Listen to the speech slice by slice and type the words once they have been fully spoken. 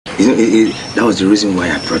That was the reason why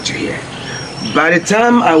I brought you here. By the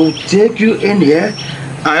time I will take you in here,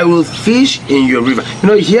 I will fish in your river. You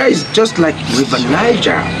know, here is just like River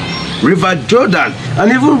Niger, River Jordan,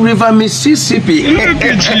 and even River Mississippi. Look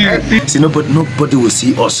at you. See, nobody will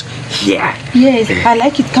see us here. Yes, I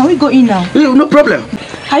like it. Can we go in now? No problem.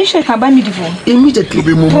 Are you sure you can buy me the phone? Immediately.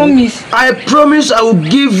 Promise. I promise I will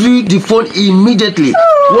give you the phone immediately.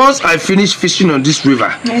 Once I finish fishing on this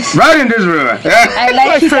river. Yes. Right in this river. I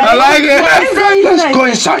like it. I like it. Let's go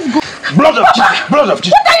inside. Blood of Jesus. Blood of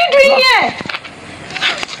Jesus. What are you doing here?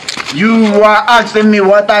 You are asking me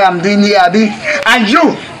what I am doing here, Abi? And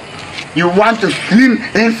you want to swim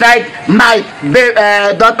inside my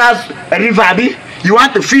daughter's river, Abi? You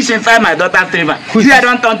want to fish inside my daughter's river? Here,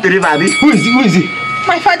 don't turn to river, Abi. Who is he? Who is he?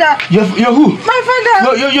 My father. Your who? My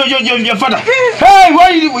father. Your father. Hey, why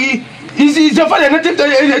is your father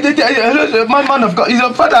not man of God? Is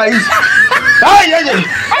your father is? I don't know.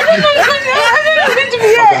 I don't to be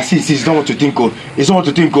here. See, it's not what to think of. It's not what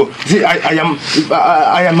to think of. See, I am.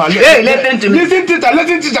 Hey, listen to me. Listen to that. I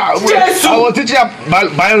was teaching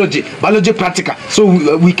biology practical. So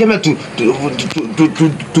we came here to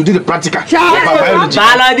do the practical.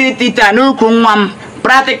 Biology teacher, no kumam.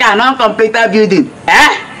 Practical, non-completed building.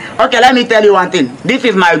 Eh? Okay, let me tell you one thing. This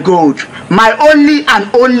is my gold. My only and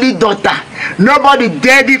only daughter. Nobody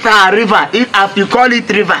dare this our river, as you call it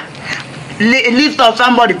river. Lift of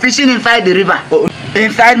somebody fishing inside the river.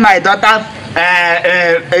 Inside my daughter's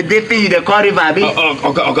this thing they call river.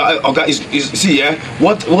 Okay. See,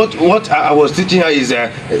 what I was teaching her is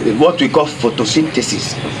what we call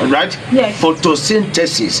photosynthesis, right? Yes.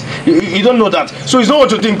 Photosynthesis. You don't know that, so it's not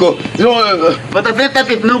what you think of. You know.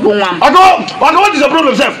 Photosynthesis no go on. What is the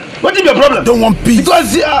problem, sir? What is your problem? Don't want peace. Because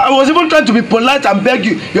see, I was even trying to be polite and beg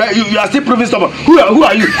you. You are still proving stubborn. Who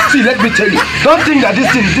are you? See, let me tell you. Don't think that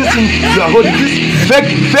this thing you are holding, this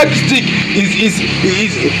fake stick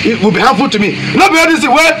it will be helpful to me. Not be all this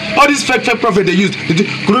thing where all these fake prophet they used.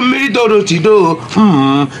 Kurumiri tido,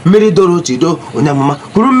 meridoro tido, unyamama.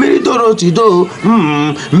 Kurumiri tido,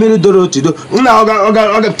 meridoro tido.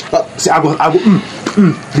 Okay. See, I go.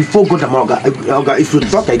 Before God, Oga, if you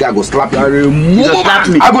talk, I go slap you. You just slap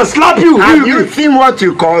me. I go slap you. Have you seen what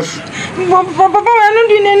you cause? Papa, I'm not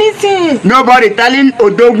doing anything. Nobody telling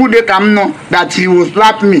Odogu de Kamno that he will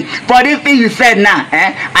slap me. For this thing you said now,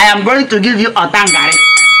 I am going to give you a tangari.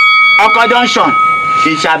 Okodonshon.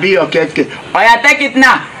 It shall be your case. Oh, yeah, take it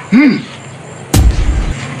now.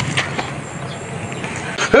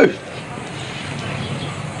 Hey.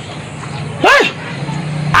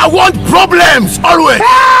 I want problems always.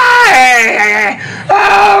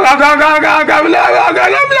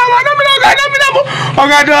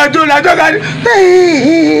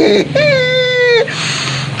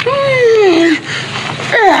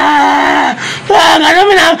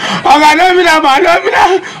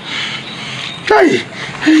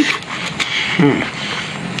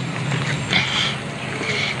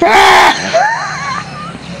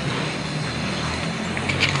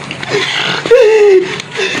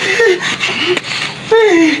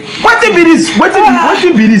 What be this?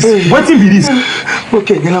 What be this?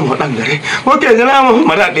 Okay,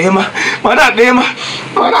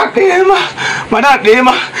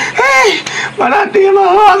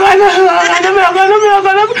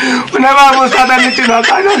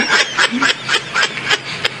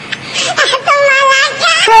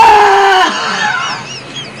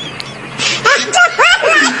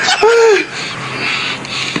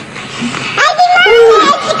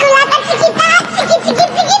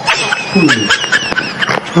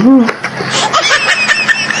 Hey!